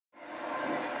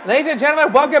Ladies and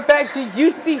gentlemen, welcome back to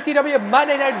UCCW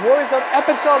Monday Night Warzone,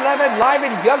 Episode 11, live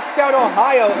in Youngstown,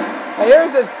 Ohio. And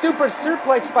here's a super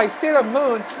suplex by Sailor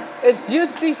Moon. It's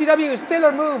UCCW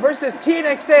Sailor Moon versus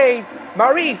TNXA's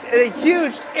Maryse in a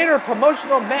huge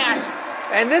inter-promotional match.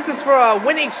 And this is for a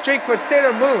winning streak for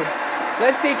Sailor Moon.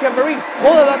 Let's see, can Maryse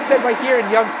pull an upset right here in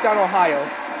Youngstown, Ohio?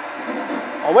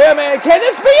 Oh, wait a minute, can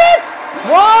this be it?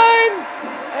 One,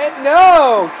 and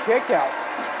no, kick out.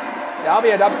 That'll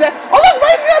be an upset. Oh, look,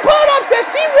 Maryse gonna pull an upset.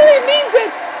 She really means it.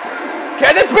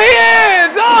 Can this be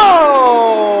it?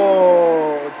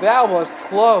 Oh, that was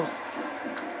close.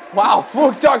 Wow,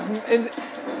 Fluke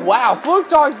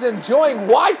Dog's enjoying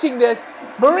watching this.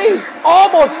 Maryse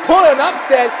almost pulled an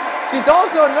upset. She's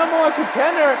also a #1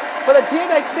 contender for the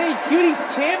TNXA Cuties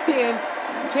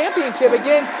Championship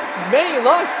against Manny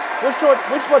Lux, which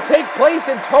will take place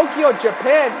in Tokyo,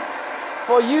 Japan.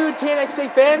 For you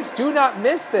TNXA fans, do not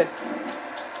miss this.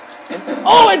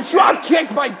 And drop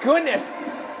kick, my goodness.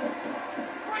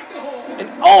 And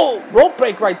rope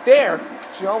break right there.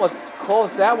 She almost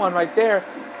closed that one right there.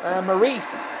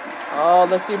 Maryse. Oh,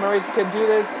 let's see if Maryse can do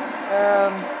this.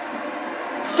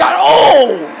 Got her.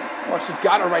 Oh, she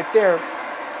got her right there.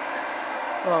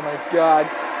 Oh my God.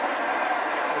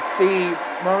 Let's see.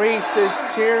 Maryse is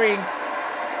cheering,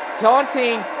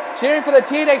 taunting, cheering for the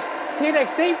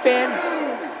TNXA fans.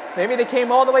 Maybe they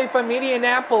came all the way from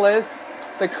Indianapolis,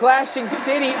 the clashing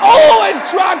city. Oh, and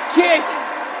drop kick.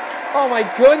 Oh my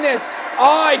goodness.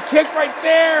 Oh, a kick right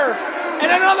there.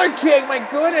 And another kick. My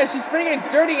goodness. She's bringing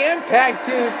dirty impact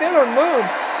to Sailor Moon.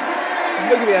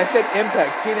 Look at me. I said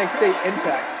impact. TNXA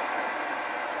impact.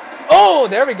 Oh,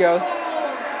 there he goes.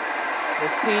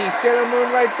 Let's see. Sailor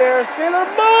Moon right there. Sailor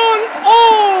Moon.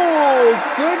 Oh,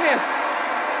 goodness.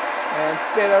 And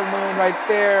Sailor Moon right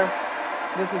there.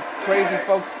 This is crazy,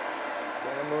 folks.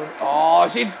 Sailor Moon. Oh,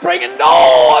 she's bringing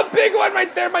a big one right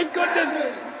there. My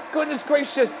goodness. Goodness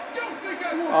gracious.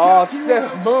 Oh,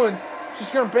 Sailor Moon. She's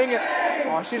going to bring it.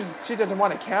 Oh, she doesn't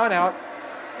want to count out.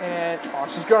 And,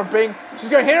 she's going to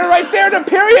hit her right there in the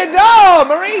period. No,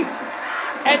 Maryse.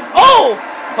 And, oh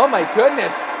my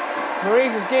goodness.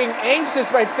 Maryse is getting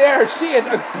anxious right there. She is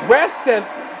aggressive.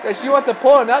 That she wants to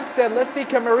pull an upset. Let's see,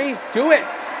 can Maryse do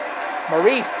it?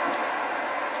 Maryse.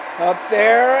 Up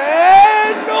there,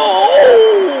 and no!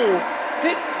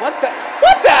 What the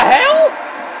hell?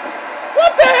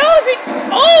 What the hell is he?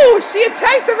 Oh, she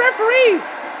attacked the referee.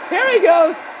 Here he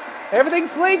goes.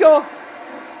 Everything's legal.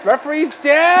 Referee's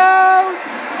down.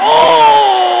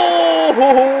 Oh!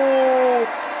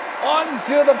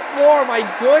 Onto the floor, my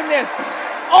goodness.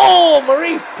 Oh,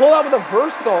 Maryse pulled out with a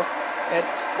reversal. And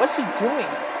what's she doing?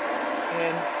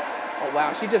 And, oh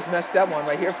wow, she just messed up one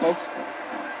right here, folks.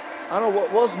 I don't know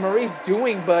what was Maryse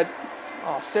doing, but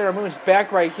Sailor Moon's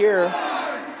back right here.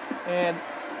 And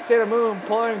Sailor Moon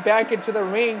pulling back into the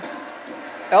ring.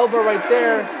 Elbow right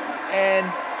there.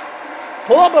 And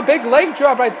pull up a big leg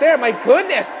drop right there. My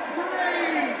goodness.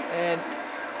 And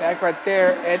back right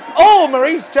there. And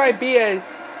Maryse trying to be a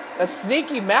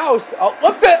sneaky mouse. Oh,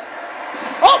 what the?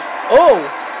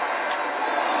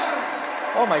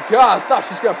 Oh my God. I thought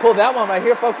she's going to pull that one right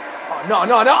here, folks. Oh, no.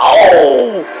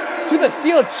 Oh! To the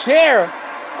steel chair.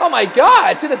 Oh my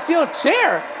God, to the steel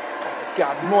chair. Oh my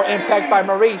God, more impact by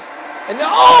Maryse. And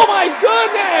oh my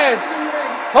goodness.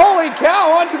 Holy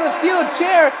cow, onto the steel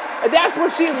chair. And that's where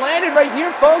she landed right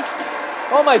here, folks.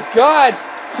 Oh my God.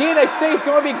 TNXA is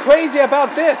going to be crazy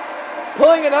about this.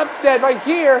 Pulling an upset right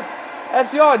here.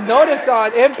 As you all notice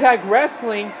on Impact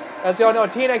Wrestling, as you all know,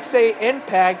 TNXA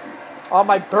Impact, on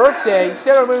my birthday,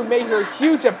 Sailor Moon made her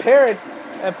huge appearance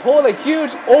and pulled a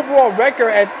huge overall record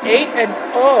as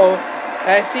 8-0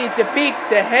 as she defeated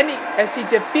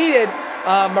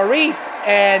Maryse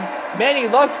and Manny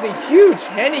Lux in a huge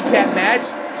handicap match.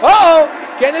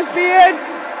 Can this be it?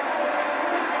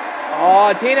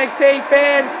 Oh, TNXA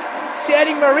fans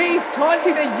chanting Maryse,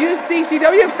 taunting the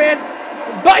UCCW fans.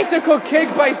 Bicycle kick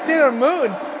by Sailor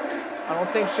Moon. I don't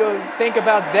think she'll think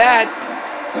about that.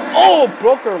 Oh,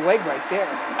 broke her leg right there.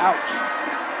 Ouch.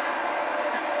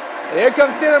 And here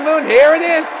comes Sailor Moon. Here it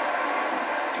is.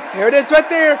 Here it is right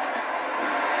there.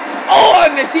 Oh,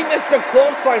 and she missed a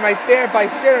clothesline right there by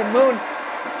Sailor Moon.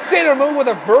 Sailor Moon with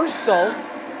a reversal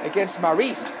against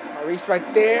Maryse. Maryse right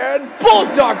there. And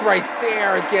Bulldog right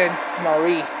there against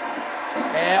Maryse.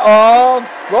 And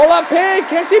roll up pin.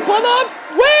 Can she pull up?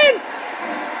 Win?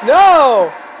 No.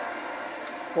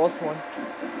 Close one.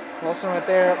 Close one right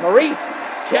there. Maryse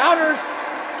counters.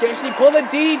 Can she pull the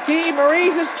DDT?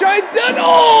 Maryse is trying to.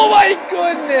 Oh my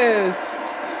goodness!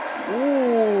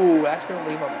 Ooh, that's gonna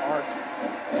leave a mark.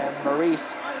 And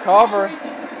Maryse cover.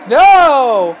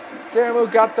 No! Sailor Moon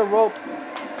got the rope.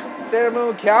 Sailor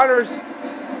Moon counters.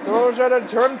 Throws her at a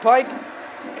turnpike.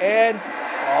 And,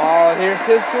 oh, here's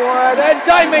this one. A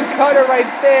diamond cutter right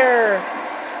there.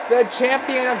 The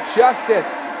champion of justice.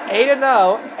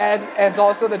 8-0 as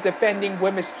also the defending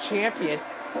women's champion.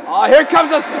 Oh, here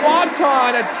comes a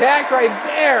swanton attack right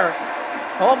there.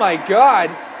 Oh, my God.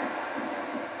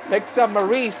 Picks up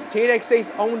Maryse.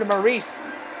 TNXA's own Maryse.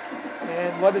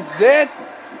 And what is this?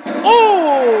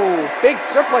 Oh! Big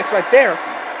suplex right there.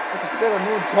 Look at Sailor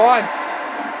Moon taunt.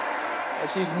 And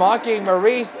she's mocking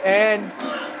Maryse. And,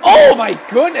 oh my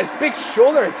goodness, big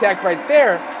shoulder attack right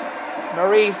there.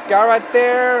 Maryse got right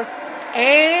there.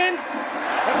 And,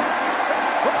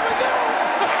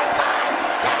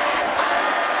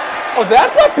 oh,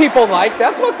 that's what people like.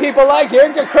 That's what people like here.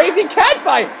 A crazy cat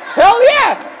fight. Hell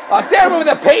yeah. Sailor Moon with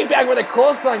a payback with a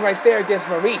clothesline right there against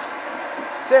Maryse.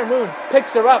 Sailor Moon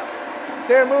picks her up.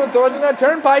 Sailor Moon throws in that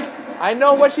turnpike. I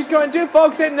know what she's going to do,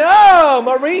 folks. And no,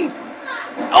 Maryse.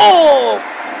 Oh,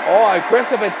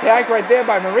 aggressive attack right there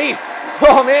by Maryse.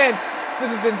 Oh, man,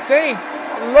 this is insane.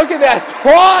 Look at that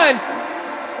taunt.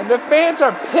 And the fans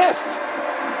are pissed.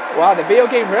 Wow, the video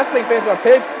game wrestling fans are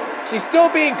pissed. She's still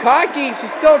being cocky.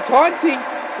 She's still taunting.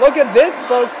 Look at this,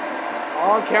 folks.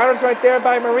 All counters right there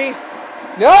by Maryse.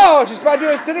 No, she's about to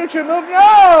do a signature move.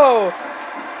 No.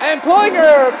 And pulling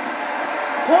her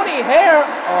pony hair.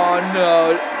 Oh,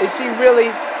 no. Is she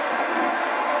really?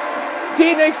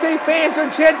 TNXA fans are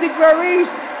chanting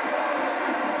Maryse.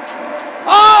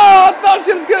 Oh, I thought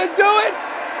she was going to do it.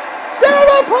 Sailor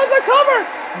Moon pulls a cover.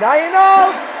 Now you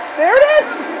know. There it is.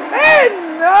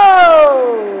 And no.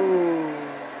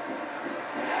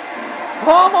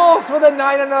 Almost for the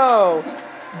 9-0.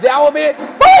 That will be it.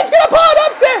 Oh, he's going to pull it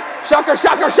upset. Shocker,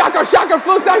 shocker, shocker, shocker.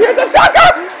 Flukes down. Here's a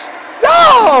shocker.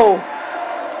 No.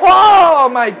 Oh,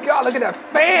 my God. Look at the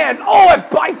fans. Oh, a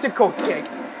bicycle kick.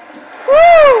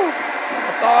 Woo.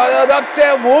 I thought the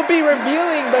upset would be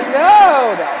revealing, but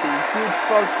no. That would be huge,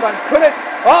 folks. But couldn't.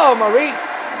 Oh,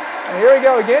 Maryse. And here we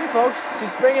go again, folks.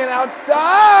 She's bringing it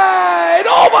outside.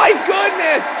 Oh, my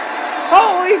goodness.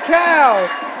 Holy cow.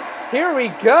 Here we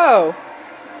go.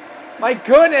 My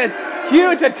goodness.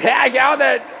 Huge attack out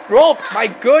that rope. My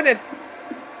goodness.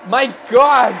 My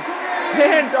God.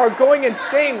 Fans are going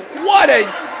insane. What a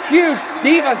huge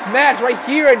Divas match right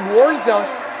here in Warzone.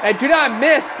 And do not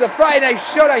miss the Friday Night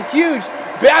Showdown. Huge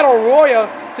Battle Royal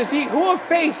to see who will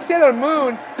face Sailor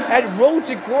Moon at Road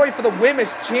to Glory for the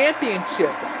Women's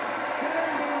Championship.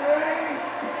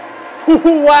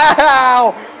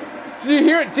 Wow!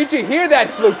 Did you hear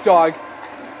that, Fluke Dog?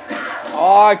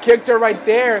 Oh, I kicked her right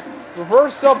there.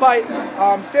 Reversal by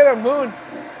Sailor Moon.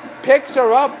 Picks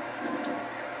her up.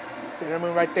 Sailor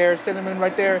Moon right there. Sailor Moon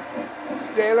right there.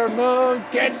 Sailor Moon.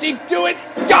 Can she do it?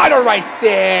 Got her right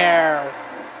there.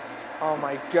 Oh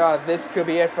my God. This could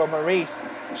be it for Maryse.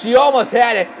 She almost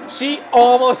had it. She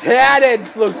almost had it,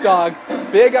 Fluke Dog.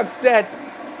 Big upset.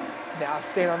 Now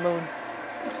Sailor Moon.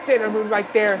 Sailor Moon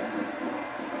right there.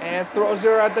 And throws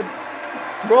her at the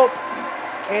rope.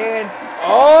 And,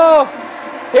 oh,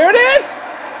 here it is.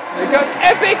 Here comes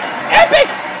Epic. Epic.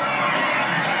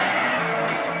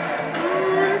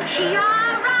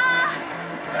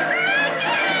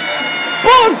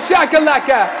 Boom,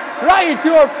 shakalaka. Right into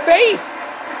her face.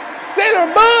 Sailor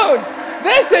Moon.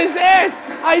 This is it.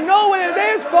 I know what it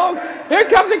is, folks. Here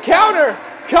comes a counter.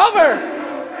 Cover.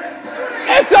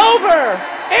 It's over.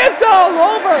 It's all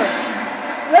over.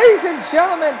 Ladies and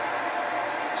gentlemen,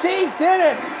 she did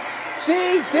it.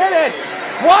 She did it.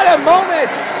 What a moment.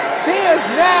 She is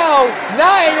now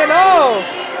 9-0.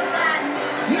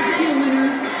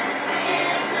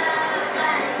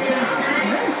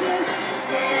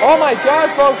 Oh my God,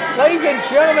 folks. Ladies and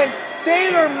gentlemen,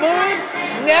 Sailor Moon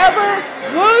never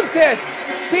loses.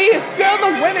 She is still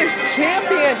the women's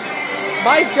champion.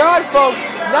 My God, folks.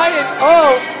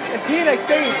 9-0. And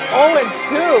TNXA is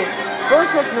 0-2.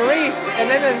 First was Maryse,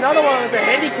 and then another one was a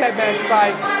handicap match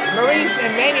by Maryse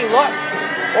and Manny Lux.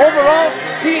 Overall,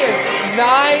 she is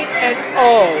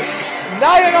 9-0.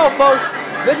 9-0, folks.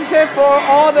 This is it for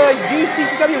all the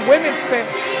UCCW women's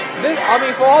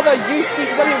for all the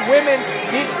UCCW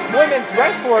women's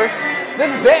wrestlers.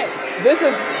 This is it. This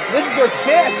is your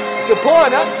chance to pull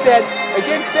an upset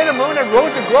against Sailor Moon and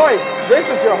Road to Glory. This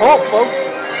is your hope, folks.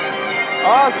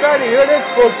 Oh, sorry to hear this,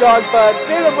 Fluke Dog, but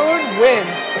Sailor Moon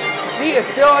wins. She is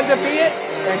still undefeated,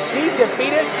 and she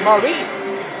defeated Maryse.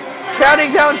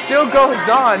 Counting down still goes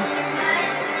on.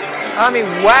 I mean,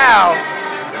 wow.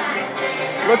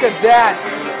 Look at that.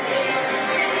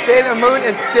 Sailor Moon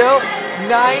is still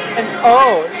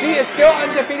 9-0. She is still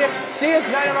undefeated. She is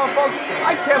 9-0, folks.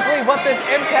 I can't believe what this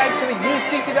impact to the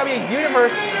UCCW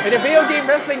universe and the video game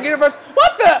wrestling universe.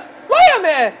 What the? Wait a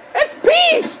minute. It's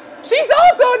Peach! She's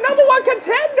also a #1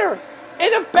 contender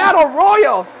in a battle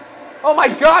royal. Oh my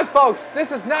God, folks,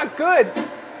 this is not good.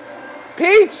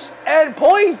 Peach and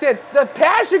Poison, the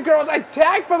Passion Girls,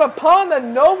 attack from upon the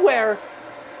nowhere.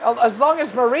 As long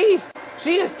as Maryse,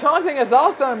 she is taunting us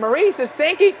also, and Maryse is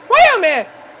thanking. Wait a minute,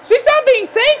 she's not being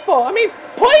thankful. I mean,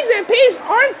 Poison and Peach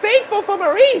aren't thankful for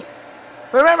Maryse.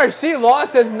 Remember, she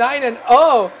lost as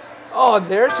 9-0. Oh,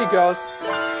 there she goes.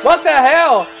 What the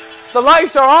hell? The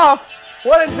lights are off.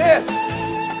 What is this?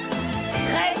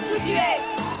 Reste où tu es.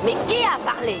 Mais qui a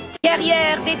parlé?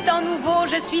 Guerrière des temps nouveaux,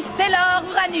 je suis Sailor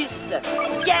Uranus,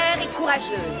 fière et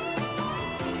courageuse.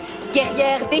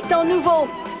 Guerrière des temps nouveaux,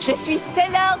 je suis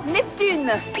Sailor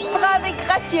Neptune, brave et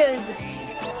gracieuse.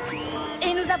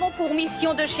 Et nous avons pour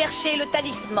mission de chercher le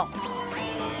talisman.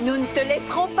 Nous ne te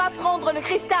laisserons pas prendre le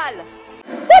cristal.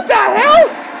 What the hell?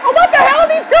 Oh, what the hell are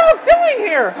these girls doing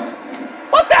here?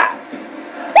 What the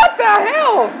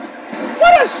hell?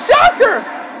 What a shocker!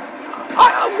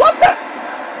 What the?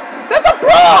 There's a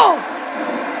brawl!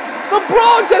 The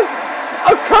brawl just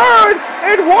occurred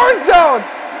in Warzone.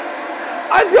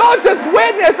 As y'all just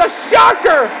witnessed, a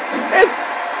shocker is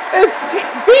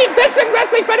Vixen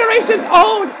Wrestling Federation's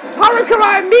own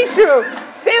Harakiri Michu,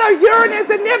 Sailor Uranus,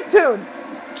 and Neptune.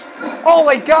 Oh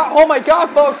my God,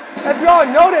 folks! As you all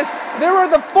noticed, they were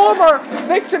the former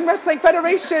Vixen Wrestling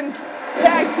Federation's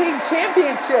Tag Team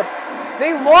Championship.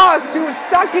 They lost to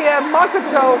Saki and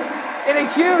Makoto in a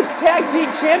huge Tag Team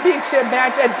Championship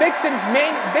match at Vixen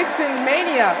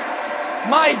Mania.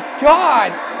 My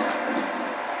God!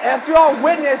 As you all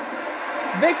witnessed,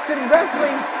 Vixen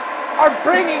Wrestling are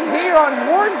bringing here on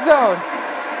Warzone.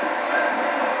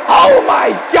 Oh my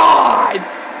God!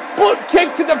 Boot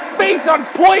kick to the face on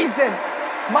Poison.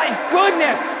 My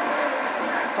goodness!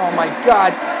 Oh my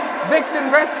God! Vixen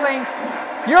Wrestling,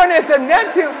 Uranus and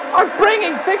Neptune are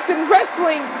bringing Vixen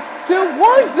Wrestling to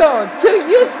Warzone, to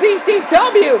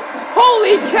UCCW.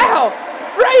 Holy cow!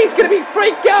 Frey's gonna be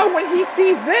freaked out when he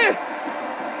sees this.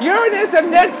 Uranus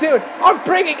and Neptune are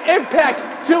bringing Impact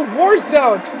to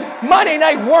Warzone. Monday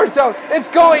Night Warzone is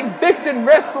going Vixen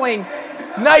Wrestling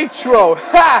Nitro.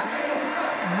 Ha!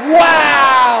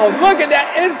 Wow! Look at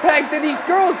that impact that these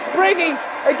girls bringing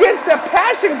against the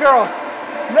Passion Girls.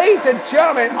 Ladies and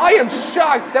gentlemen, I am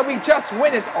shocked that we just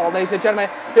witnessed. Oh, ladies and gentlemen,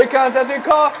 here comes, as we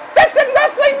call, Vixen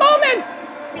Wrestling Moments!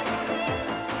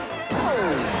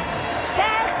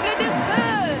 Cercle de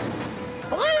feu!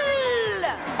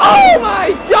 Brûle! Oh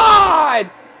my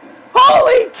God!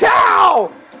 Holy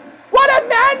cow! What a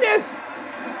madness!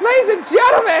 Ladies and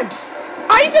gentlemen,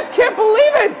 I just can't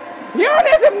believe it!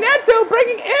 Uranus and Neptune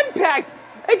bringing Impact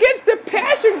against the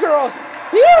Passion Girls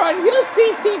here on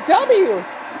UCCW.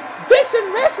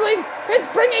 Vixen Wrestling is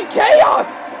bringing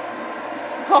chaos.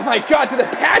 Oh my God, to the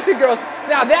Passion Girls.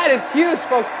 Now that is huge,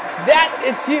 folks. That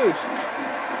is huge.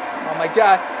 Oh my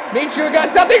God. Michu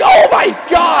got something. Oh my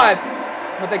God.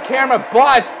 With the camera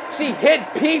botched, she hit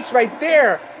Peach right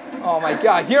there. Oh my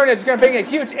God. Uranus is going to bring a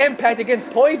huge impact against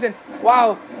Poison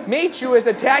while Michu is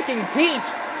attacking Peach.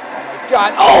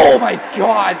 God. Oh my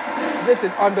God, this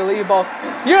is unbelievable.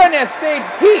 Uranus saved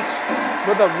Peach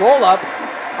with a roll-up.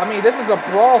 I mean, this is a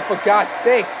brawl for God's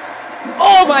sakes.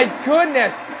 Oh my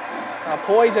goodness. Now,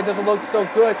 Poison doesn't look so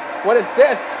good. What is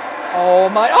this? Oh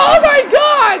my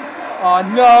God. Oh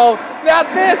no,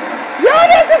 not this.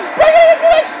 Uranus is bringing it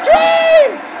to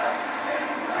extreme.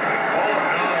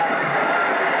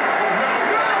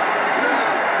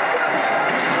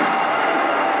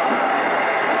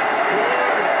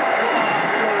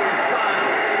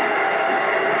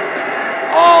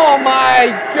 Oh my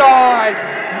God!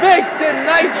 Vixen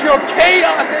Nitro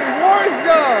Chaos in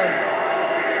Warzone!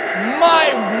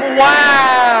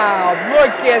 Wow!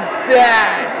 Look at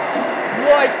that!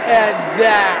 Look at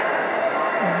that!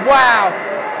 Wow!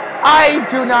 I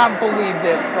do not believe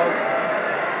this, folks.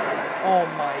 Oh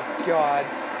my God.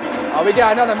 Oh, we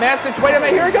got another message. Wait a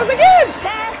minute, here it goes again!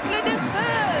 Cercle de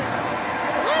feu!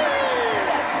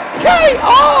 Brûle!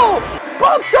 KO!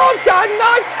 Both girls got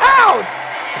knocked out!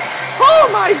 Oh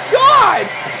my God!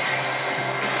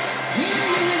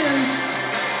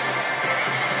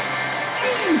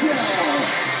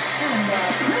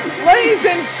 Ladies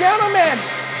and gentlemen,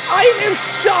 I am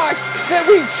shocked that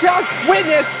we just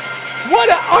witnessed what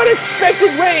an unexpected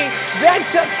way that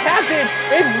just happened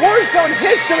in Warzone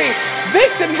history.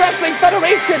 Vixen Wrestling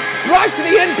Federation brought to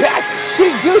the Impact to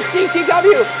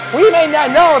UCCW. We may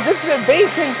not know this is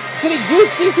invasion to the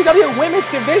UCCW Women's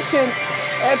Division.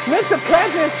 As Mr.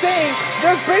 President is saying,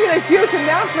 they're bringing a huge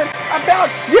announcement about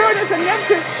Uranus and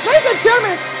Neptune. Ladies and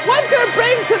gentlemen, what's going to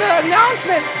bring to the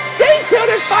announcement? Stay tuned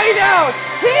and find out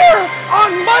here on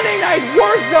Monday Night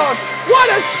Warzone. What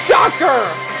a shock! shocker!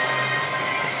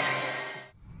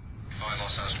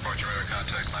 Los Angeles departure radar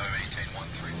contact, climb and maintain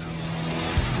 13,000.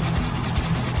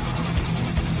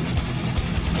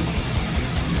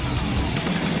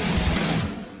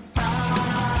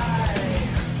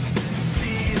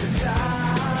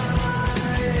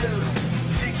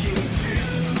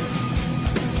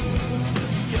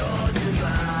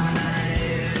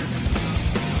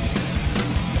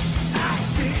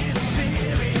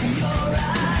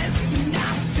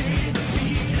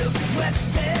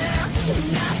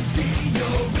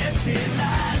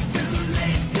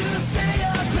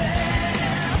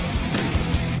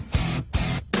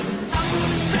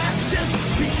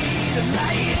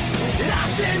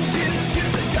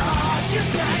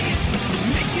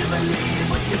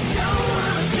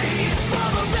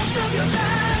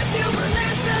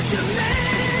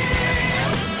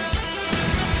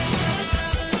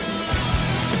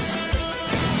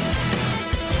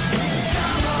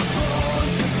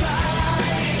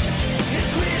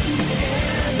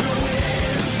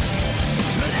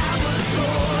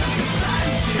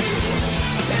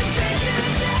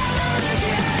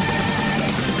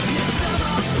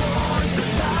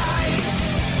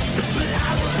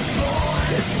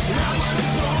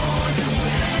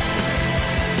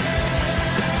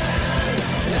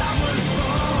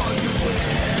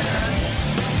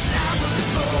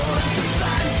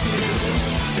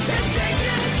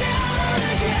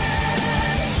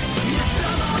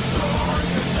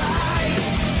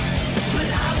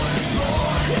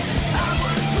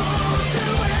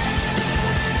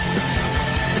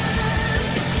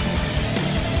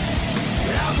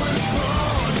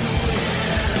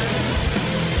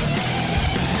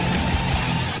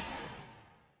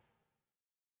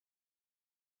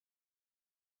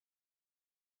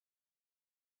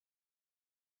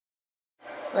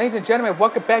 Ladies and gentlemen,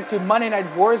 welcome back to Monday Night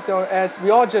Warzone. As we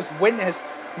all just witnessed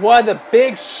one of the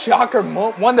biggest shocker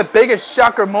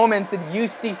moments in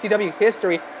UCCW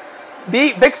history.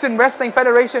 The Vixen Wrestling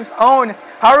Federation's own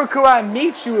Harukura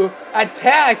Michiru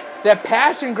attack the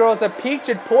Passion Girls of Peach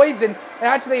and Poison, and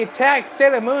actually attacked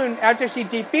Sailor Moon after she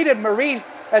defeated Maryse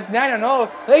as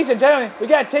 9-0. Ladies and gentlemen, we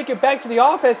gotta take it back to the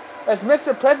office as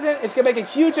Mr. President is gonna make a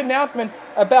huge announcement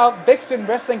about Vixen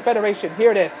Wrestling Federation.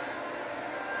 Here it is.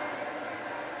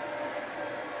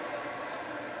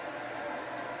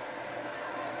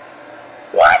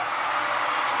 What?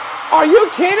 Are you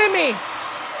kidding me?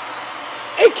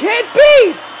 It can't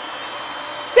be!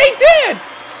 They did!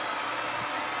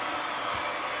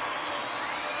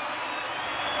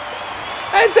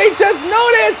 As they just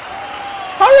noticed,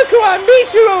 Haruka and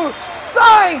Michiru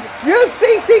signed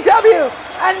UCCW,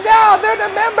 and now they're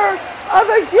the member of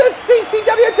the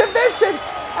UCCW division,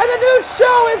 and the new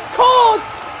show is called,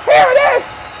 here it is,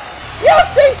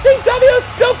 UCCW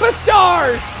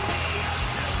Superstars!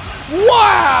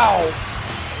 Wow!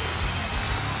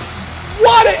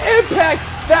 What an impact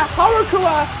that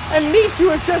Haruka and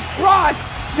Michiru just brought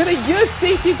to the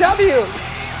UCCW!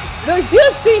 The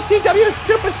UCCW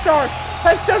Superstars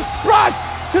has just brought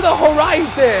to the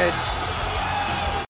horizon!